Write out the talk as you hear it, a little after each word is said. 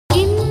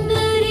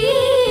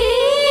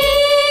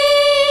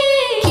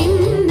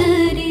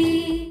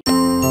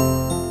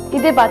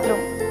ಇದೇ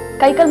ಬಾತ್ರೂಮ್.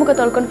 ಕೈಕಾಲು ಮುಖ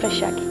ತೊಳ್ಕೊಂಡು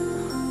ಫ್ರೆಶ್ ಆಗಿ.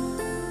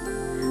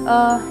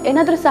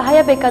 ಏನಾದರೂ ಸಹಾಯ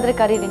ಬೇಕಾದರೆ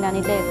ಕರೀರಿ, ನಾನು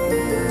ಇಲ್ಲೇ ಇರ್ತೀನಿ.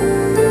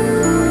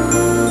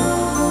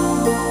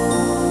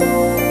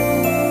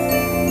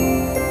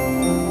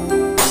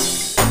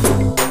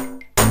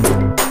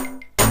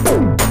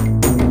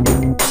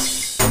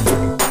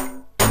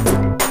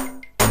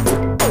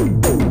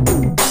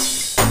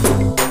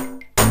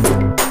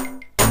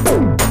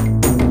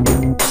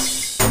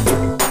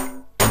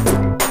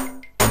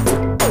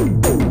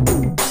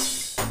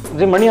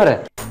 ಮಣಿ ಅವರೇ,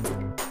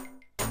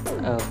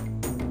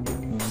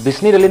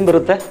 ಬಿಸಿನೀರು ಎಲ್ಲಿಂದ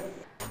ಬರುತ್ತೆ?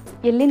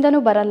 ಎಲ್ಲಿಂದನೂ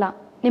ಬರಲ್ಲ.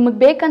 ನಿಮಗೆ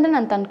ಬೇಕಂದ್ರೆ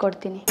ನಾನು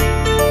ತಂದ್ಕೊಡ್ತೀನಿ.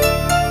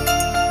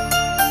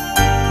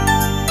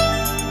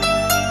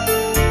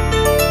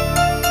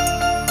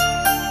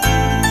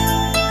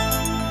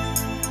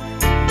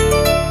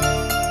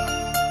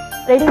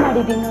 ರೆಡಿ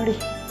ಮಾಡಿದ್ದೀನಿ ನೋಡಿ.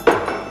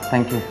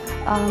 Thank you.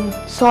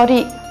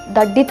 ಸಾರಿ,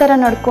 ದಡ್ಡಿ ಥರ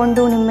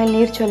ನಡ್ಕೊಂಡು ನಿಮ್ಮ ಮೇಲೆ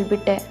ನೀರು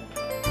ಚೆಲ್ಬಿಟ್ಟೆ.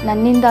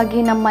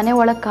 ನನ್ನಿಂದಾಗಿ ನಮ್ಮ ಮನೆ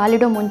ಒಳಗೆ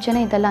ಕಾಲಿಡೋ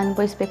ಮುಂಚೆನೇ ಇದೆಲ್ಲ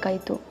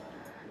ಅನುಭವಿಸ್ಬೇಕಾಯಿತು.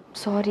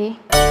 ಸಾರಿ.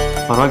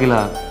 ಪರವಾಗಿಲ್ಲ,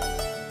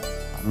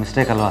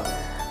 ಮಿಸ್ಟೇಕ್ ಅಲ್ವಾ.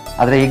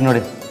 ಆದರೆ ಈಗ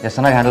ನೋಡಿ ಎಷ್ಟು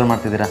ಚೆನ್ನಾಗಿ ಹ್ಯಾಂಡಲ್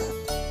ಮಾಡ್ತಿದ್ದೀರಾ.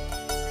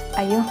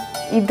 ಅಯ್ಯೋ,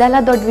 ಇದೆಲ್ಲ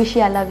ದೊಡ್ಡ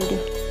ವಿಷಯ ಅಲ್ಲ ಬಿಡಿ.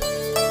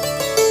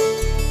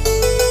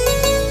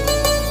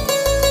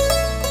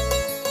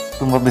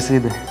 ತುಂಬ ಬಿಸಿ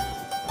ಇದೆ.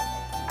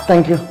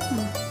 Thank you.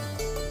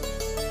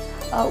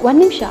 ಒಂದು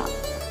ನಿಮಿಷ,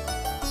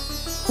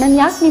 ನಾನು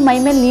ಯಾಕೆ ನಿಮ್ಮ ಮೈ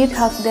ಮೇಲೆ ನೀರು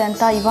ಹಾಕಿದೆ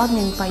ಅಂತ ಇವಾಗ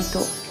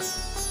ನೆನಪಾಯಿತು.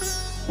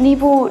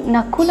 ನೀವು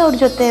ನಕುಲ್ ಅವ್ರ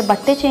ಜೊತೆ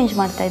ಬಟ್ಟೆ ಚೇಂಜ್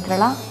ಮಾಡ್ತಾ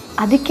ಇದ್ರಲ್ಲ,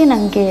 ಅದಕ್ಕೆ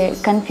ನನಗೆ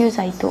ಕನ್ಫ್ಯೂಸ್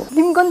ಆಯಿತು.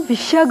 ನಿಮ್ಗೊಂದು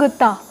ವಿಷಯ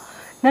ಗೊತ್ತಾ?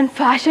 ನನ್ನ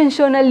ಫ್ಯಾಷನ್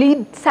ಶೋನಲ್ಲಿ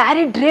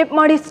ಸ್ಯಾರಿ ಡ್ರೇಪ್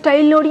ಮಾಡಿ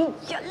ಸ್ಟೈಲ್ ನೋಡಿ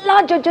ಎಲ್ಲ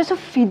ಜಡ್ಜಸ್ಸು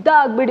ಫಿದಾ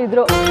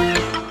ಆಗಿಬಿಟ್ಟಿದ್ರು.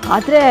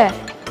 ಆದರೆ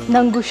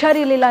ನಂಗೆ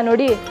ಹುಷಾರಿರಲಿಲ್ಲ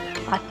ನೋಡಿ,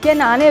 ಅದಕ್ಕೆ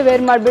ನಾನೇ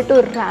ವೇರ್ ಮಾಡಿಬಿಟ್ಟು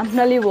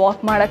ರ್ಯಾಂಪ್ನಲ್ಲಿ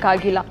ವಾಕ್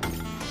ಮಾಡೋಕ್ಕಾಗಿಲ್ಲ.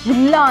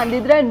 ಇಲ್ಲ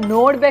ಅಂದಿದ್ರೆ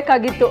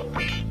ನೋಡಬೇಕಾಗಿತ್ತು.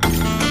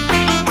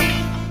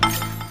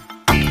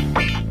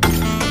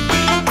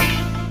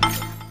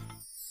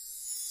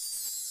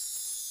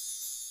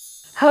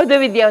 ಹೌದು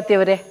ವಿದ್ಯಾವತಿ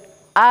ಅವರೇ,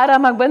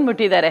 ಆರಾಮಾಗಿ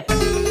ಬಂದ್ಬಿಟ್ಟಿದ್ದಾರೆ.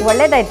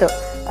 ಒಳ್ಳೇದಾಯ್ತು.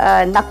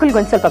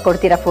 ನಕುಲ್ಗೊಂದು ಸ್ವಲ್ಪ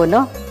ಕೊಡ್ತೀರಾ ಫೋನು?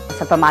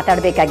 ಸ್ವಲ್ಪ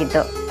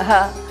ಮಾತಾಡಬೇಕಾಗಿತ್ತು.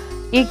 ಹಾಂ,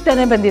 ಈಗ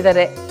ತಾನೇ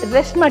ಬಂದಿದ್ದಾರೆ,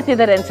 ರೆಸ್ಟ್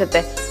ಮಾಡ್ತಿದ್ದಾರೆ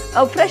ಅನ್ಸುತ್ತೆ.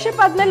 ಫ್ರೆಶ್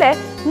ಅಪ್ ಆದಮೇಲೆ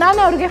ನಾನು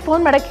ಅವ್ರಿಗೆ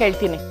ಫೋನ್ ಮಾಡೋಕ್ಕೆ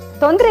ಹೇಳ್ತೀನಿ.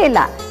 ತೊಂದರೆ ಇಲ್ಲ,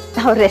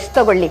 ಅವ್ರು ರೆಸ್ಟ್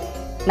ತಗೊಳ್ಳಿ,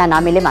 ನಾನು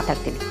ಆಮೇಲೆ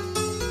ಮಾತಾಡ್ತೀನಿ.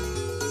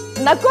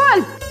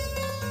 ನಕುಲ್,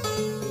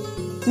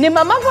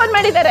 ನಿಮ್ಮಮ್ಮ ಫೋನ್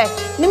ಮಾಡಿದ್ದಾರೆ,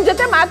 ನಿಮ್ಮ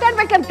ಜೊತೆ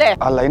ಮಾತಾಡ್ಬೇಕಂತೆ.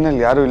 ಆ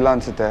ಲೈನಲ್ಲಿ ಯಾರು ಇಲ್ಲ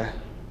ಅನ್ಸುತ್ತೆ.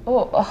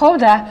 ಓ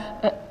ಹೌದಾ,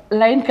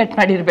 ಲೈನ್ ಕಟ್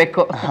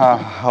ಮಾಡಿರ್ಬೇಕು. ಹಾ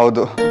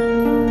ಹೌದು.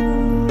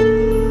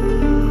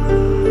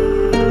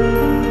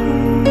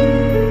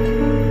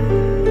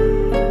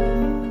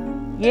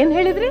 ಏನ್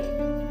ಹೇಳಿದ್ರಿ?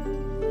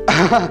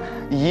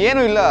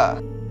 ಏನು ಇಲ್ಲ.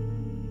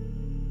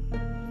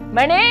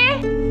 ಮಣಿ,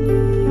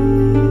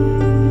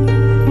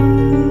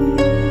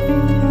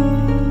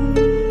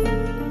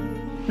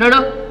 ನೋಡು,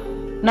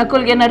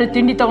 ನಕುಲ್ಗೆ ಏನಾದ್ರು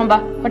ತಿಂಡಿ ತಗೊಂಬಾ,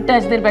 ಹೊಟ್ಟೆ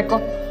ಹಸ್ದಿರ್ಬೇಕು.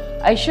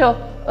 ಐಶೋ,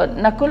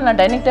 ನಕುಲ್ನ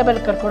ಡೈನಿಂಗ್ ಟೇಬಲ್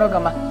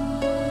ಕರ್ಕೊಂಡೋಗಮ್ಮ.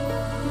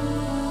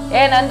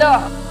 ಏ ನಂದು,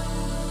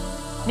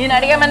 ನೀನು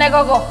ಅಡಿಗೆ ಮನೆಗೆ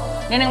ಹೋಗು,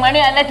 ನಿನಗೆ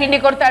ಮಣಿ ಅಲ್ಲೇ ತಿಂಡಿ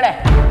ಕೊಡ್ತಾಳೆ.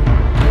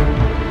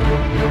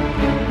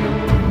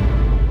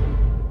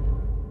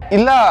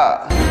 ಇಲ್ಲ.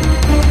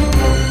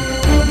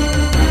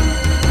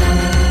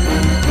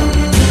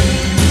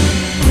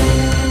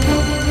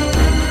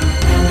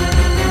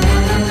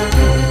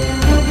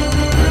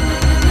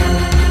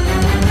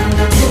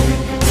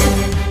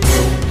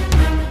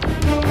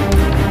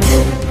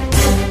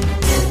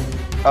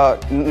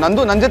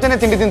 ನಂದು ನನ್ನ ಜೊತೆನೆ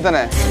ತಿಂಡಿ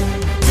ತಿಂತಾನೆ.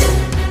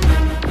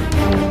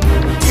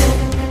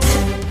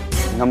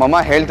 ನಮ್ಮಮ್ಮ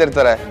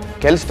ಹೇಳ್ತಿರ್ತಾರೆ,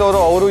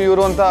 ಕೆಲ್ಸದವರು ಅವರು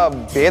ಇವರು ಅಂತ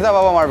ಭೇದ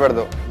ಭಾವ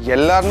ಮಾಡಬಾರ್ದು,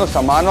 ಎಲ್ಲಾರನ್ನೂ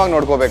ಸಮಾನವಾಗಿ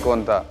ನೋಡ್ಕೋಬೇಕು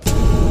ಅಂತ.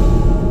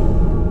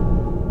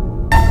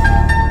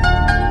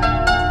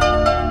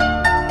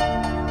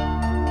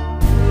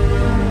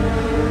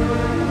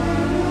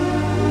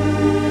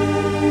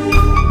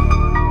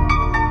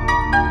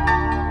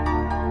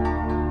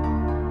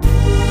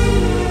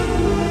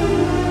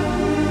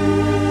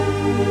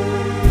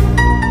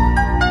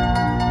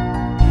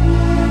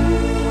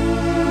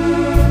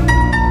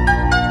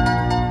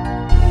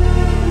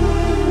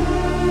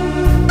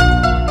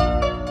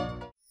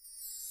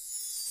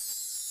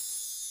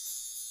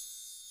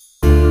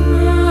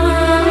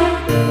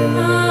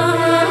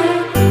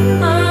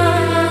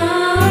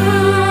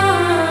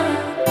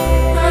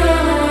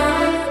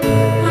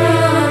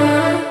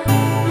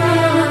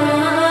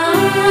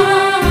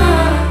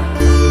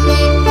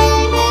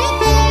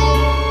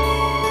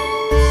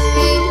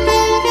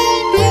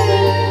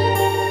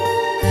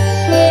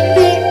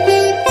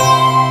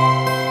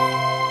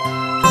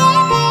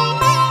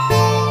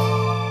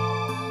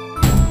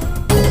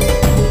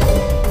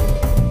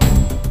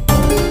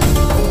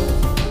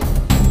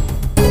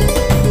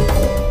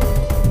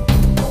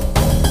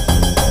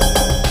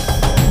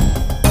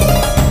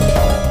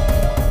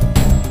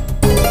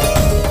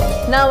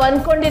 ನಾವು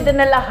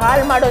ಅನ್ಕೊಂಡಿದ್ದನ್ನೆಲ್ಲ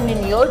ಹಾಳು ಮಾಡೋ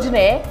ನಿನ್ನ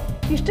ಯೋಜನೆ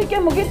ಇಷ್ಟಕ್ಕೆ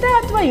ಮುಗಿತಾ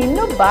ಅಥವಾ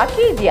ಇನ್ನೂ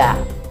ಬಾಕಿ ಇದೆಯಾ?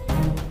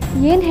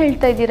 ಏನು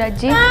ಹೇಳ್ತಾ ಇದ್ದೀರಾ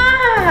ಅಜ್ಜಿ?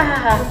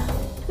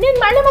 ನೀನ್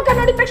ಮಣಿ ಮುಖ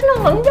ನೋಡಿದ ತಕ್ಷಣ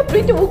ಹಂಗೆ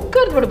ಪ್ರೀತಿ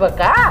ಉಕ್ಕರ್ದು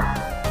ಬಿಡ್ಬೇಕಾ?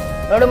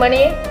 ನೋಡು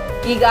ಮಣಿ,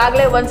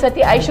 ಈಗಾಗಲೇ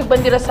ಒಂದ್ಸತಿ ಐಶುಗ್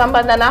ಬಂದಿರೋ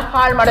ಸಂಬಂಧನ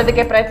ಹಾಳು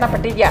ಮಾಡೋದಕ್ಕೆ ಪ್ರಯತ್ನ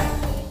ಪಟ್ಟಿದ್ಯಾ.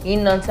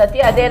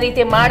 ಇನ್ನೊಂದ್ಸತಿ ಅದೇ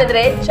ರೀತಿ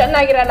ಮಾಡಿದ್ರೆ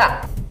ಚೆನ್ನಾಗಿರಲ್ಲ.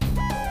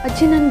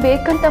 ಅಜ್ಜಿ ನಾನು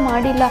ಬೇಕಂತ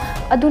ಮಾಡಿಲ್ಲ,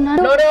 ಅದು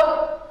ನಾನು ನೋಡು,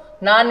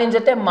 ನಾನು ನಿನ್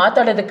ಜೊತೆ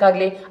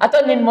ಮಾತಾಡೋದಕ್ಕಾಗ್ಲಿ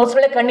ಅಥವಾ ನಿನ್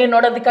ಮೊಸಳೆ ಕಣ್ಣೀರ್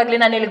ನೋಡೋದಕ್ಕಾಗ್ಲಿ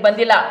ನಾನು ಇಲ್ಲಿಗೆ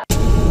ಬಂದಿಲ್ಲ.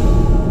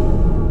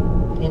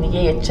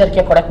 ನಿನಗೆ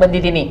ಎಚ್ಚರಿಕೆ ಕೊಡಕ್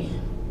ಬಂದಿದ್ದೀನಿ.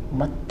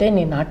 ಮತ್ತೆ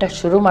ನೀನ್ ಆಟ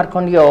ಶುರು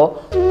ಮಾಡ್ಕೊಂಡ್ಯೋ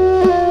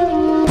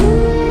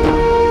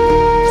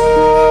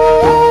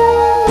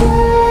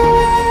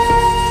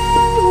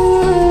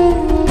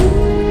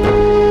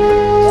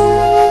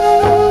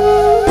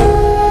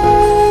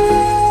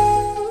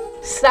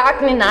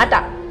ಸಾಕ್. ನಿನ್ನ ಆಟ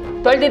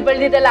ತೊಳ್ದಿದ್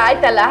ಬೆಳ್ದಿದ್ದೆಲ್ಲ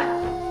ಆಯ್ತಲ್ಲ,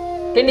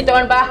 ತಿಂಡಿ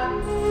ತಗೊಂಡ್ ಬಾ.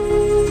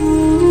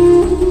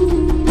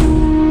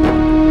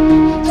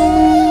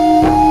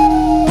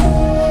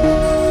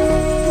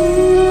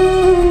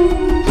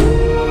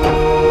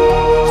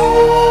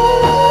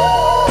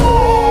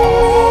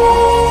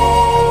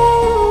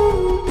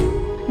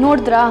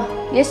 ನೋಡಿದ್ರಾ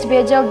ಎಷ್ಟು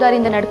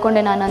ಬೇಜವಾಬ್ದಾರಿಯಿಂದ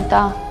ನಡ್ಕೊಂಡೆ ನಾನಂತ.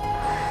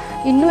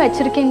 ಇನ್ನೂ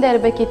ಎಚ್ಚರಿಕೆಯಿಂದ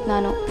ಇರಬೇಕಿತ್ತು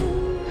ನಾನು.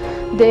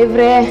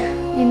 ದೇವ್ರೇ,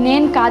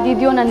 ಇನ್ನೇನು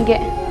ಕಾದಿದ್ಯೋ ನನಗೆ.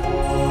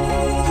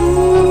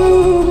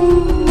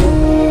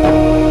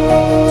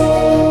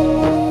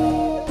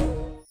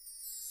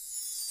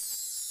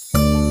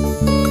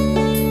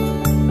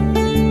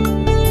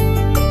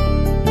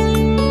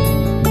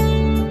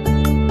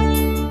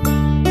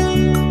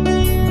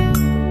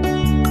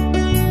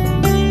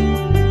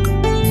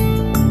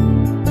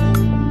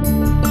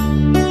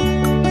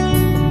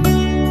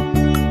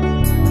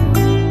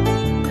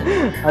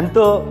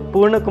 ಅಂತೂ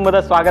ಪೂರ್ಣ ಕುಂಭದ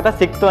ಸ್ವಾಗತ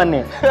ಸಿಕ್ತು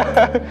ಅನ್ನಿ.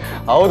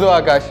 ಹೌದು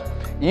ಆಕಾಶ್,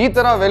 ಈ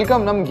ತರ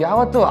ವೆಲ್ಕಮ್ ನಮ್ಗೆ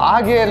ಯಾವತ್ತೂ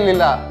ಆಗೇ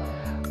ಇರಲಿಲ್ಲ.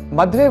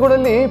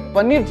 ಮದ್ವೆಗಳಲ್ಲಿ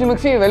ಪನ್ನೀರ್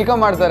ಚಿಮುಕ್ಸಿ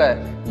ವೆಲ್ಕಮ್ ಮಾಡ್ತಾರೆ,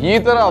 ಈ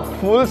ತರ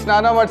ಫುಲ್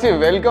ಸ್ನಾನ ಮಾಡಿಸಿ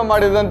ವೆಲ್ಕಮ್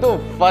ಮಾಡಿದಂತೂ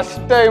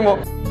ಫಸ್ಟ್ ಟೈಮು.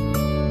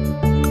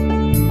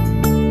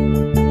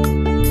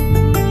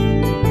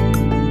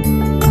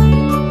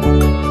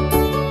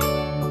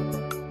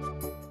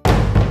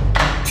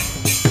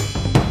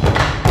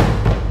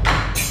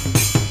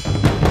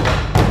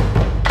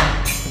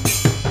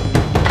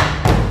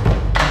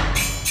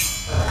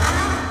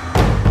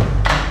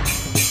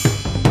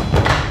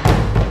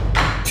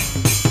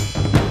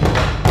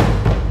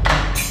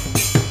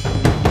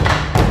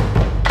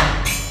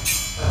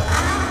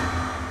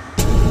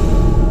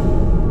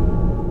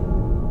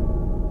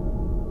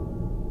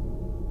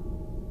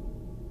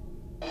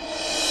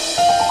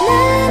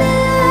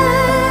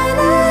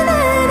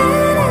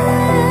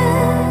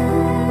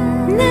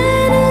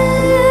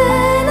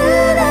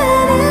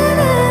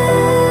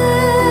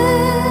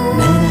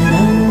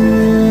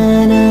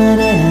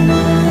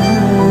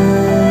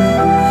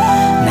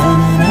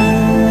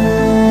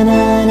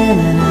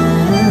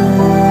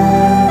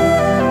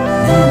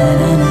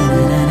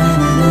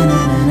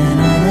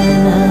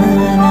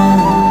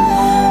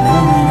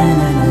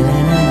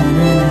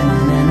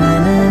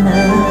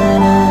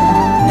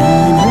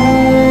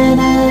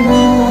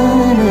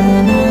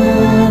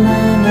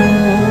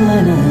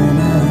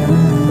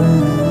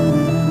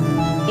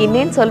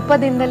 ಇನ್ನೇನು ಸ್ವಲ್ಪ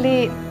ದಿನದಲ್ಲಿ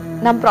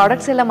ನಮ್ಮ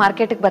ಪ್ರಾಡಕ್ಟ್ಸ್ ಎಲ್ಲ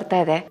ಮಾರ್ಕೆಟಿಗೆ ಬರ್ತಾ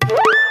ಇದೆ.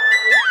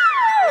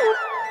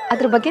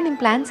 ಅದ್ರ ಬಗ್ಗೆ ನಿಮ್ಮ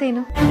ಪ್ಲಾನ್ಸ್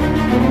ಏನು?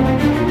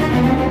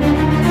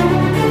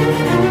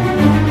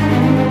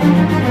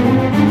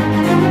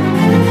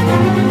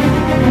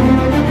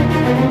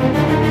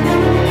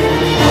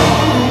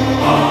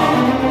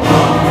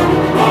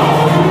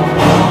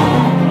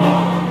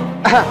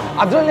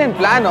 ಅದ್ರಲ್ಲೇನು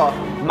ಪ್ಲಾನು?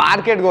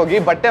 ಮಾರ್ಕೆಟ್ಗೆ ಹೋಗಿ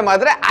ಬಟ್ಟೆ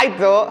ಮಾದ್ರೆ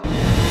ಆಯ್ತು.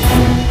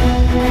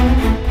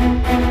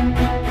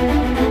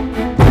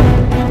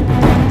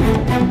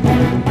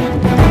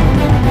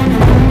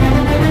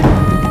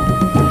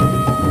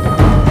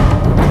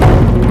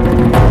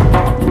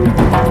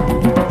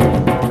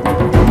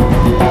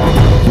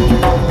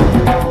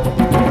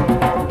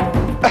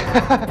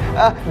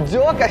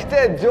 ಜೋಕ್ ಅಷ್ಟೇ,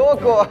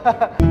 ಜೋಕು.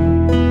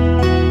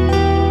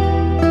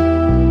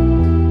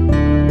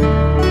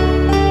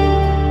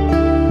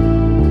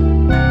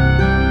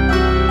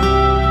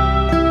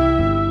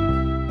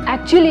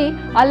 ಆ್ಯಕ್ಚುಲಿ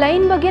ಆ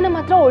ಲೈನ್ ಬಗ್ಗೆ ನಮ್ಮ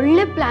ಹತ್ರ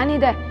ಒಳ್ಳೆ ಪ್ಲ್ಯಾನ್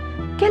ಇದೆ.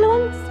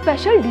 ಕೆಲವೊಂದು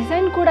ಸ್ಪೆಷಲ್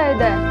ಡಿಸೈನ್ ಕೂಡ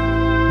ಇದೆ.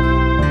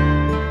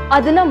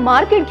 ಅದನ್ನ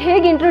ಮಾರ್ಕೆಟ್ಗೆ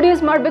ಹೇಗೆ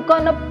ಇಂಟ್ರೊಡ್ಯೂಸ್ ಮಾಡಬೇಕು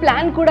ಅನ್ನೋ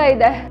ಪ್ಲ್ಯಾನ್ ಕೂಡ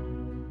ಇದೆ.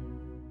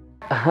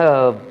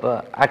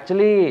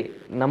 ಆ್ಯಕ್ಚುಲಿ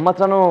ನಮ್ಮ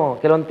ಹತ್ರನೂ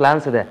ಕೆಲವೊಂದು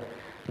ಪ್ಲ್ಯಾನ್ಸ್ ಇದೆ.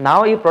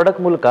 ನಾವು ಈ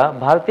ಪ್ರಾಡಕ್ಟ್ ಮೂಲಕ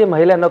ಭಾರತೀಯ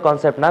ಮಹಿಳೆ ಅನ್ನೋ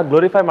ಕಾನ್ಸೆಪ್ಟ್ನ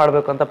ಗ್ಲೋರಿಫೈ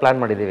ಮಾಡಬೇಕು ಅಂತ ಪ್ಲ್ಯಾನ್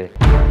ಮಾಡಿದ್ದೀವಿ.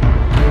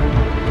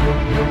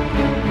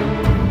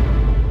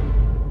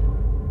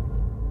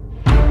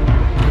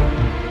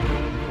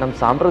 ನಮ್ಮ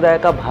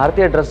ಸಾಂಪ್ರದಾಯಿಕ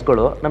ಭಾರತೀಯ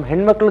ಡ್ರೆಸ್ಗಳು ನಮ್ಮ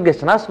ಹೆಣ್ಮಕ್ಳಿಗೆ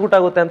ಚೆನ್ನಾಗಿ ಸೂಟ್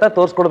ಆಗುತ್ತೆ ಅಂತ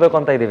ತೋರಿಸ್ಕೊಡ್ಬೇಕು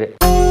ಅಂತ ಇದ್ದೀವಿ.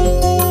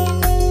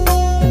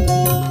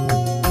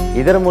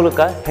 ಇದರ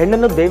ಮೂಲಕ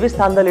ಹೆಣ್ಣನ್ನು ದೇವಿ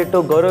ಸ್ಥಾನದಲ್ಲಿಟ್ಟು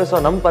ಗೌರವಿಸೋ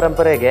ನಮ್ಮ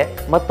ಪರಂಪರೆಗೆ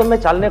ಮತ್ತೊಮ್ಮೆ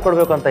ಚಾಲನೆ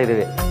ಕೊಡಬೇಕು ಅಂತ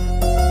ಇದ್ದೀವಿ.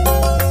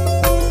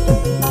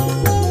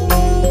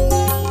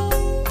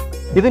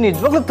 ಇದು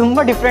ನಿಜವಾಗ್ಲೂ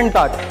ತುಂಬಾ ಡಿಫ್ರೆಂಟ್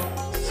ಥಾಟ್,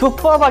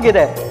 ಸೂಪರ್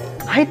ಆಗಿದೆ.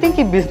 ಐ ಥಿಂಕ್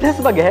ಈ ಬಿಸ್ನೆಸ್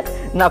ಬಗ್ಗೆ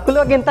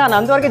ನಕುಲೋಗಿಂತ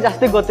ನಂದವರೆಗೆ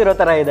ಜಾಸ್ತಿ ಗೊತ್ತಿರೋ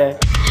ಥರ ಇದೆ.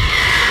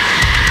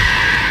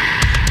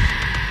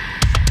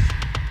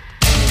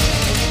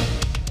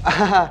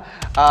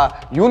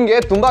 ಇವನ್ಗೆ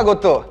ತುಂಬಾ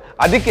ಗೊತ್ತು,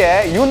 ಅದಕ್ಕೆ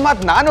ಇವನ್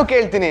ಮಾತು ನಾನು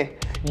ಕೇಳ್ತೀನಿ.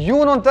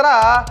 ಇವನೊಂಥರ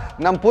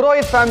ನಮ್ಮ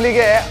ಪುರೋಹಿತ್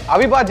ಫ್ಯಾಮಿಲಿಗೆ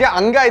ಅವಿಭಾಜ್ಯ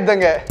ಅಂಗ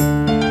ಇದ್ದಂಗೆ.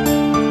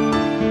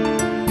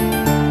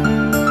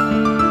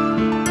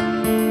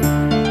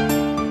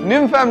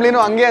 ನಿಮ್ಮ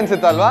ಫ್ಯಾಮಿಲಿನೂ ಹಂಗೆ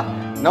ಅನ್ಸುತ್ತಲ್ವಾ?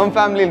 ನಮ್ಮ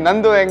ಫ್ಯಾಮಿಲಿ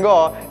ನಂದು ಹೆಂಗೋ,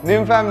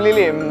 ನಿಮ್ಮ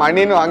ಫ್ಯಾಮಿಲಿಲಿ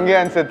ಮಣಿನೂ ಹಂಗೆ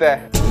ಅನ್ಸುತ್ತೆ.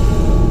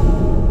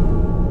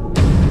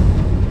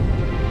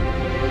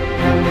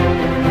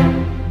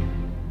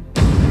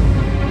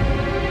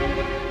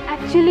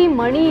 ಆ್ಯಕ್ಚುಲಿ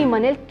ಮಣಿ ಈ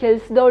ಮನೇಲಿ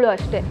ಕೆಲ್ಸದವಳು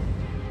ಅಷ್ಟೇ.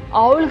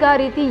 ಅವಳಿಗೆ ಆ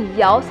ರೀತಿ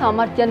ಯಾವ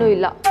ಸಾಮರ್ಥ್ಯನೂ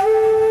ಇಲ್ಲ.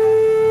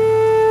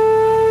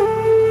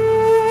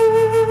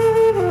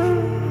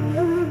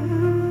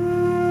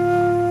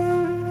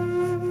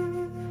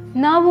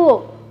 ನಾವು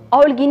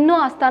ಅವಳಿಗಿನ್ನೂ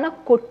ಆ ಸ್ಥಾನ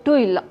ಕೊಟ್ಟೂ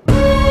ಇಲ್ಲ.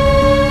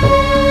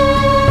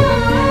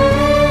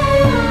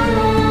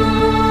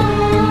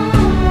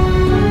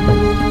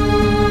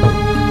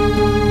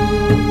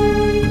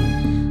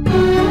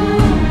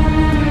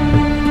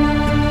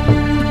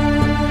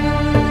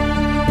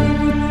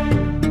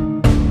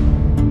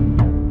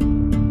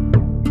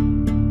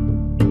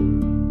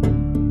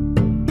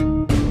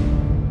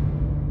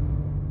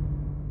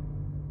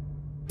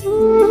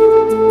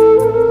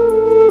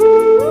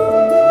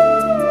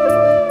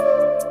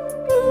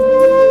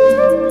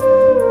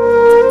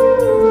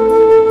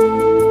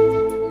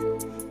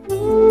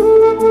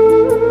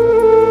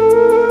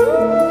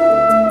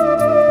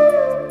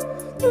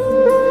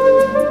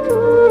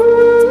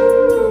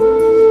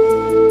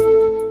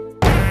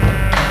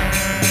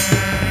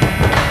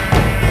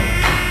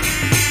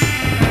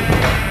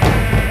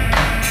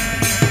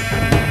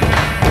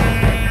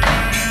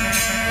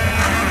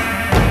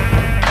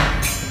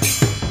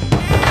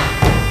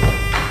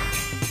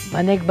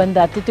 ಮನೆಗೆ ಬಂದ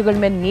ಅತಿಥಿಗಳ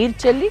ಮೇಲೆ ನೀರು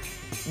ಚೆಲ್ಲಿ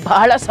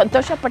ಬಹಳ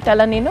ಸಂತೋಷ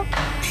ಪಟ್ಟಲ್ಲ ನೀನು.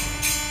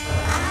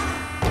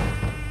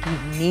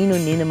 ನೀನು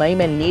ನಿನ್ನ ಮೈ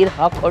ಮೇಲೆ ನೀರು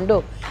ಹಾಕ್ಕೊಂಡು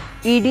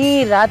ಇಡೀ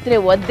ರಾತ್ರಿ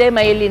ಒದ್ದೆ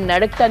ಮೈಯಲ್ಲಿ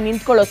ನಡಕ್ತಾ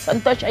ನಿಂತ್ಕೊಳ್ಳೋ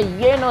ಸಂತೋಷ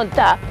ಏನು ಅಂತ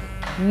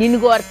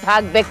ನಿನಗೂ ಅರ್ಥ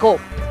ಆಗಬೇಕು.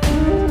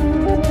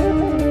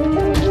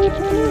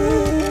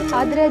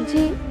 ಆದರೆ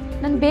ಅಜ್ಜಿ,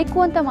 ನಾನು ಬೇಕು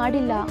ಅಂತ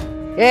ಮಾಡಿಲ್ಲ.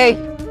 ಏಯ್,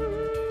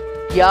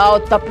 ಯಾವ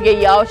ತಪ್ಪಿಗೆ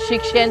ಯಾವ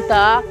ಶಿಕ್ಷೆ ಅಂತ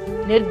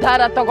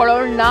ನಿರ್ಧಾರ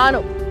ತಗೊಳ್ಳೋಳು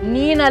ನಾನು,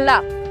 ನೀನಲ್ಲ.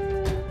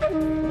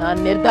 ನಾನು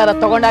ನಿರ್ಧಾರ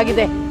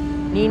ತಗೊಂಡಾಗಿದೆ.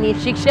 ನೀನು ಈ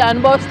ಶಿಕ್ಷೆ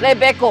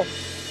ಅನುಭವಿಸ್ಲೇಬೇಕು.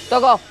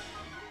 ತಗೋ,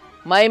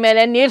 ಮೈ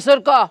ಮೇಲೆ ನೀರು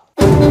ಸುರ್ಕೋ.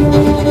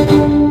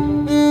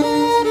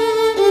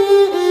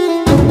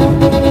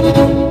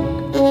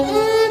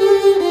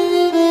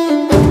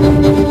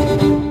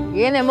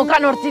 ಏನೇ ಮುಖ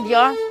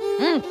ನೋಡ್ತಿದ್ಯೋ?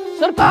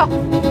 ಸುರ್ಕೋ.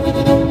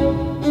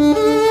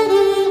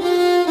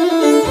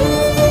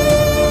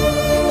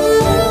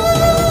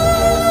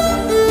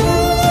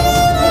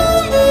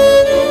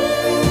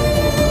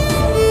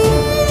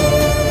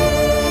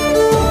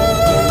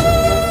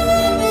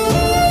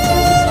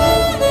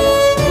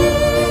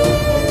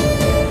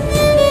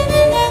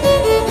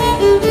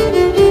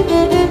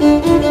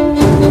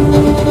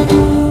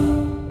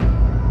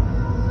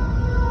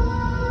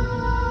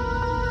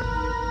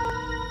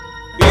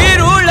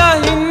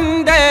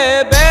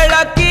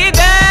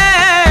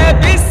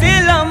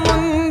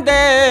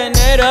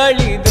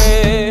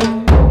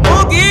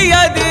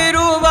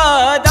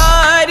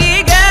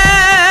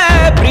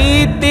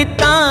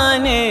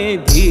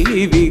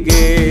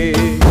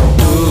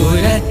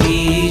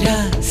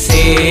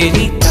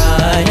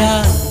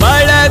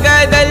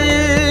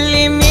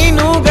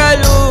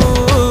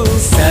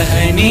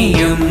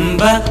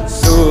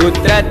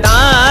 ಸೂತ್ರ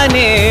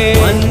ತಾನೇ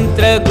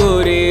ಮಂತ್ರ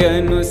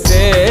ಗುರಿಯನ್ನು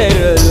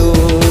ಸೇರಲು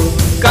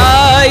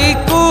ಕಾಯಿ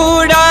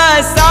ಕೂಡ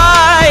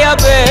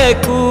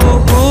ಸಾಯಬೇಕು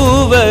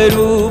ಹೂವ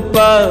ರೂಪ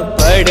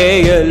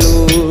ಪಡೆಯಲು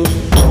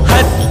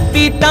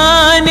ಹತ್ತಿ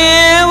ತಾನೇ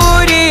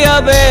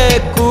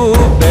ಉರಿಯಬೇಕು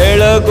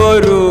ಬೆಳಗೋ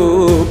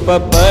ರೂಪ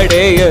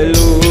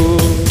ಪಡೆಯಲು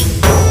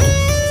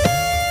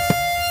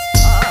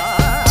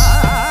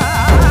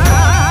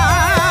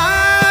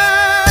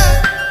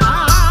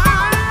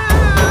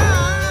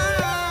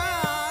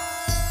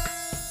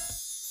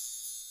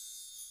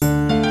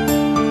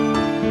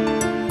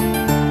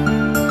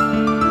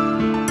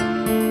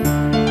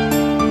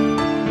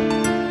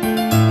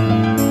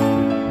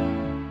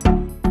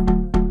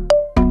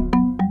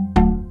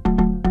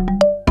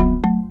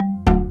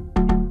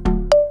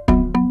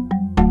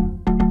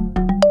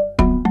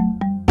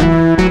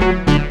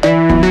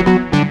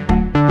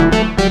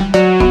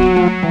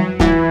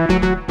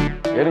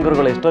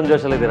ಎಷ್ಟೊಂದು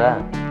ಜೋಶಲ್ಲಿದ್ದೀರಾ?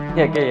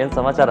 ಯಾಕೆ, ಏನು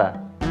ಸಮಾಚಾರ?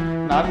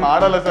 ನಾನು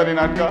ಮಾಡಲ್ಲ ಸರ್ ಈ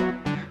ನಾಟಕ,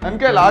 ನನ್ನ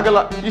ಕೈಯಲ್ಲಿ ಆಗಲ್ಲ.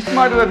 ಇಷ್ಟು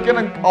ಮಾಡಿರೋದಕ್ಕೆ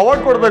ನಂಗೆ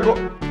ಅವಾರ್ಡ್ ಕೊಡಬೇಕು.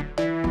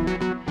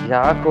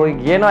 ಯಾಕೋ, ಈಗ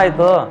ಏನೋ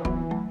ಆಯ್ತು?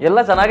 ಎಲ್ಲ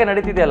ಚೆನ್ನಾಗೇ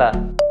ನಡೀತಿದೆಯಲ್ಲ.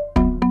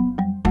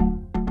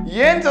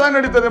 ಏನ್ ಚೆನ್ನಾಗಿ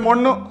ನಡೀತದೆ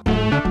ಮಣ್ಣು?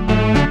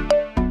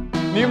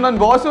 ನೀವು ನನ್ನ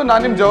ಬಾಸು,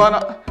 ನಾನು ನಿಮ್ಮ ಜವಾನ.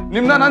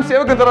 ನಿಮ್ಮನ್ನ ನಾನು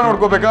ಸೇವಕನ ಥರ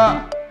ನೋಡ್ಕೋಬೇಕಾ?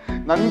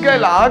 ನನ್ನ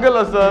ಕೈಯಲ್ಲಿ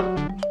ಆಗಲ್ಲ ಸರ್.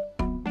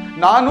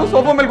 ನಾನು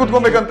ಸೋಫಾ ಮೇಲೆ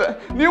ಕೂತ್ಕೊಬೇಕಂತೆ,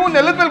 ನೀವು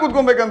ನೆಲದ ಮೇಲೆ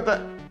ಕೂತ್ಕೊಬೇಕಂತೆ.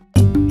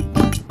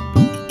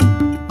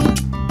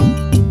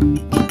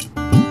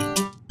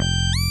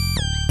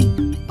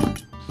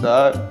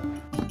 ಸರ್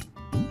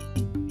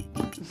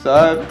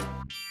ಸರ್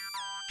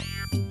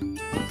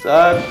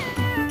ಸರ್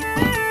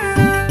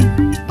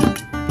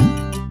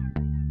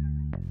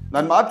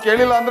ನನ್ನ ಮಾತು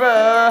ಕೇಳಿಲ್ಲ ಅಂದ್ರೆ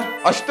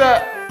ಅಷ್ಟೇ.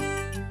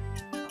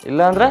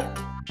 ಇಲ್ಲ ಅಂದ್ರೆ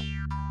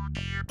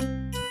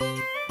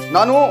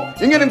ನಾನು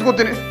ಹಿಂಗೆ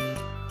ನಿಂತ್ಕೋತೀನಿ.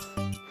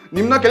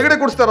 ನಿಮ್ಮನ್ನ ಕೆಳಗಡೆ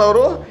ಕೂಡಿಸ್ತಾರ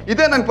ಅವರು.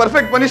 ಇದೇ ನಂಗೆ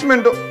ಪರ್ಫೆಕ್ಟ್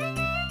ಪನಿಷ್ಮೆಂಟು.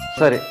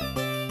 ಸರಿ,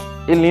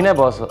 ಇಲ್ಲಿ ನೀನೇ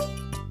ಬಾಸು,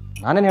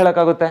 ನಾನೇನು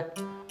ಹೇಳೋಕ್ಕಾಗುತ್ತೆ?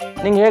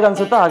 ನಿಂಗೆ ಹೇಗೆ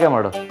ಅನ್ಸುತ್ತೋ ಹಾಗೆ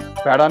ಮಾಡು.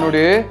 ಬೇಡ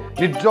ನೋಡಿ,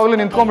 ನಿಜವಾಗ್ಲೂ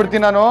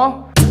ನಿಂತ್ಕೊಂಡ್ಬಿಡ್ತೀನಿ ನಾನು.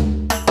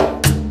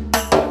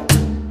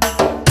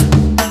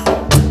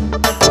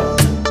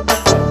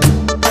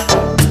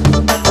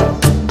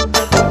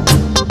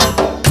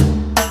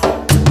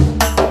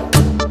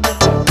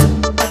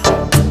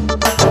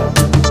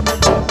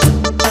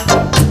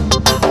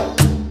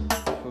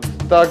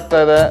 ಸುಸ್ತಾಗ್ತಾ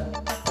ಇದೆ,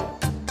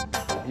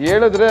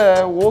 ಹೇಳಿದ್ರೆ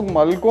ಹೋಗಿ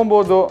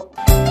ಮಲ್ಕೊಬೋದು.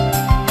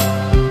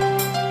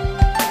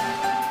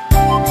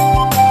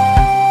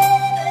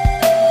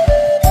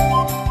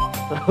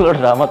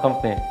 ಡ್ರಾಮಾ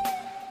ಕಂಪ್ನಿ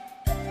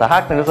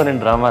ಸಾಕು ನಿಲ್ಲಿಸೋ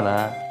ನಿನ್ನ ಡ್ರಾಮಾನ.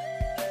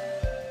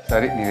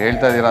 ಸರಿ, ನೀವು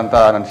ಹೇಳ್ತಾ ಇದ್ದೀರಾ ಅಂತ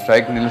ನಾನು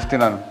ಸ್ಟ್ರೈಕ್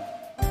ನಿಲ್ಲಿಸ್ತೀನಿ ನಾನು.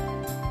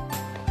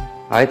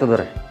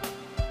 ಆಯ್ತದವ್ರೆ.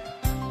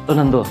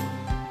 ನಂದು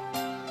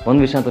ಒಂದು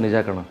ವಿಷಯ ಅಂತೂ ನಿಜ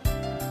ಕಣ,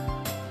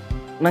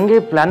 ನನಗೆ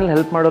ಪ್ಲ್ಯಾನಲ್ಲಿ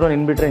ಹೆಲ್ಪ್ ಮಾಡೋರು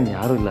ನಿನ್ನ ಬಿಟ್ರೆ ಇನ್ನು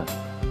ಯಾರೂ ಇಲ್ಲ.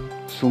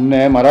 ಸುಮ್ಮನೆ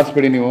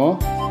ಮರಾಸ್ಬೇಡಿ ನೀವು.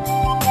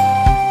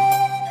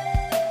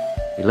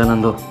 ಇಲ್ಲ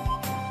ನಂದು,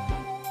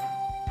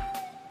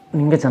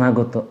 ನಿಮಗೆ ಚೆನ್ನಾಗಿ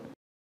ಗೊತ್ತು,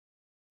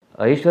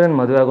 ಐಶ್ವರ್ಯನ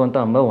ಮದುವೆ ಆಗುವಂಥ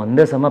ಅಂಬ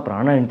ಒಂದೇ ಸಮ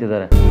ಪ್ರಾಣ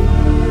ಹೆಣ್ತಿದ್ದಾರೆ.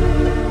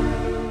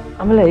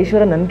 ಆಮೇಲೆ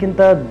ಐಶ್ವರ್ಯ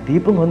ನನಗಿಂತ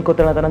ದೀಪಂಗೆ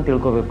ಹೊಂದ್ಕೋತಾಳೆ ಅಂತ ನಾನು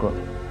ತಿಳ್ಕೊಬೇಕು,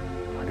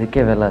 ಅದಕ್ಕೆ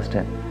ಇವೆಲ್ಲ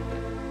ಅಷ್ಟೇ.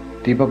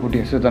 ದೀಪ ಪುಟ್ಟಿ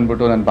ಹೆಸರು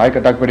ತಂದ್ಬಿಟ್ಟು ನನ್ನ ಬಾಯಿ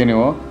ಕಟ್ಟಾಕ್ಬೇಡಿ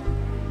ನೀವು.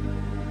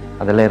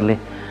 ಅದೆಲ್ಲ ಇರಲಿ,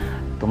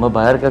 ತುಂಬ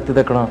ಬಾಯಾರಿಕೆ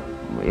ಆಗ್ತಿದೆ ಕಣೋ,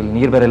 ಇಲ್ಲಿ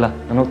ನೀರು ಬೇರೆ ಇಲ್ಲ,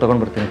 ನಾನು ಹೋಗಿ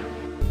ತೊಗೊಂಡು ಬರ್ತೀನಿ.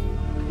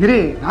 ಇರಿ,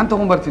 ನಾನು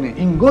ತೊಗೊಂಡ್ಬರ್ತೀನಿ,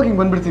 ಹಿಂಗೋಗಿ ಹಿಂಗೆ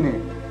ಬಂದ್ಬಿಡ್ತೀನಿ.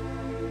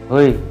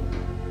 ಓಯ್,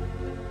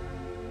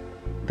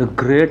 ದ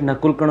ಗ್ರೇಟ್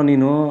ನಕುಲ್ ಕಣೋ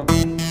ನೀನು.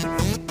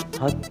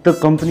 10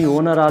 ಕಂಪ್ನಿ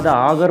ಓನರ್ ಆದ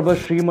ಆಗರ್ಭ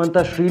ಶ್ರೀಮಂತ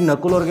ಶ್ರೀ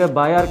ನಕುಲ್ ಅವ್ರಿಗೆ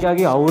ಬಾಯಾರಿಕೆ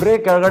ಆಗಿ ಅವರೇ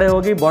ಕೆಳಗಡೆ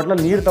ಹೋಗಿ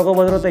ಬಾಟ್ಲಲ್ಲಿ ನೀರು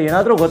ತಗೊಬಂದ್ರು ಅಂತ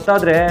ಏನಾದರೂ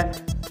ಗೊತ್ತಾದರೆ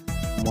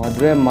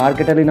ಮದುವೆ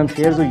ಮಾರ್ಕೆಟಲ್ಲಿ ನಮ್ಮ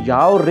ಶೇರ್ಸು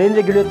ಯಾವ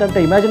ರೇಂಜಿಗೆ ಇಳಿಯುತ್ತೆ ಅಂತ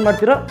ಇಮ್ಯಾಜಿನ್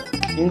ಮಾಡ್ತೀರೋ?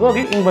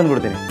 ಹಿಂಗೋಗಿ ಹಿಂಗೆ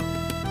ಬಂದ್ಬಿಡ್ತೀನಿ.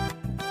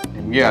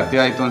 ನಿಮಗೆ ಅತಿ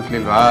ಆಯಿತು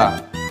ಅನ್ಸ್ಲಿಲ್ವಾ?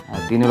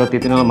 ತಿನ್ನಲ್ಲ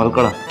ತಿನ್ನಲ್ಲ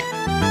ಮಲ್ಕೊಳ.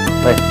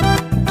 ಬಾಯ್.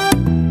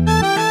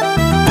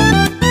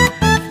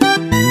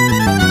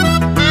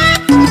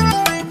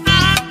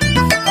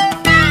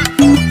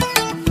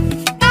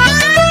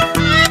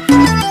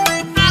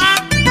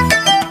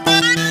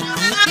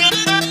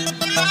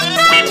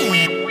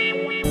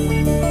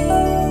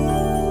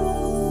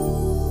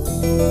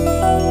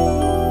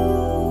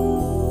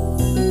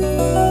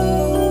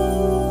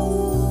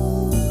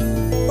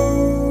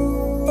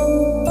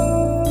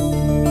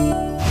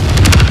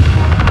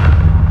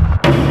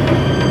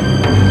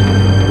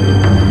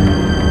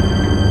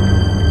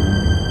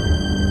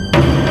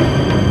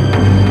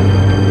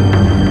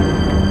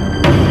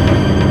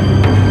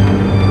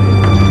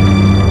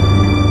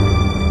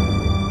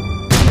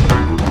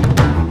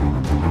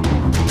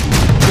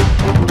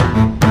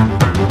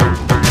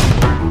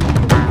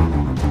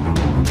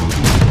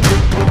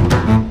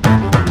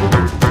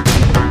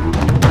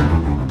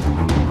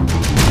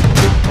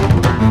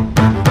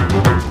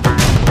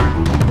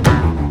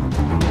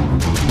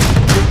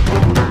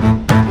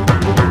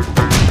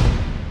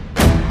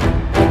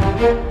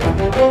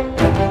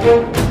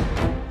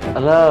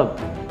 ಅಲ್ಲ,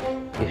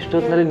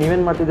 ಎಷ್ಟೊತ್ತಿನಲ್ಲಿ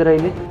ನೀವೇನು ಮಾಡ್ತಿದ್ದೀರಾ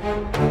ಇಲ್ಲಿ?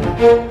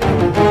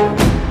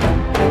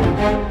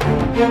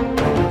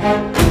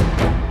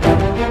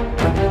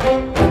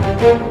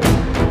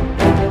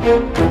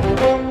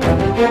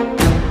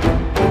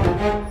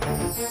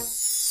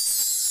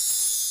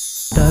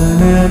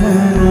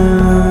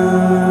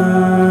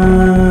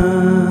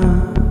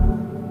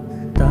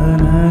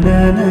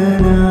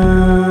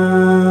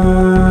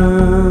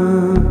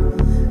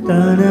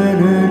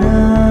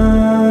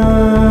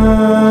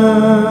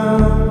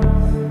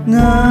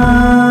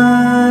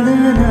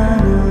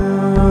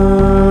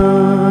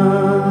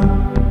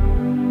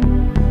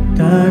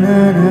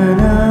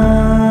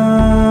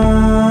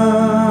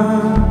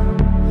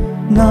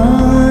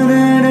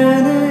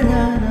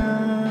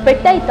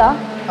 ಪೆಟ್ಟಾಯ್ತಾ?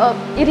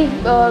 ಇರಿ,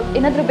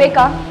 ಏನಾದರೂ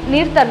ಬೇಕಾ?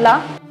 ನೀರು ತರಲಾ?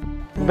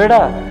 ಬೇಡ,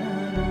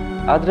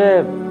 ಆದರೆ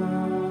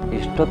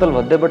ಇಷ್ಟೊತ್ತಲ್ಲಿ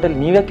ಒದ್ದೆ ಬಟ್ಟೆಲಿ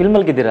ನೀವ್ಯಾಕೆ ಇಲ್ಲಿ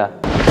ಮಲ್ಗಿದ್ದೀರಾ?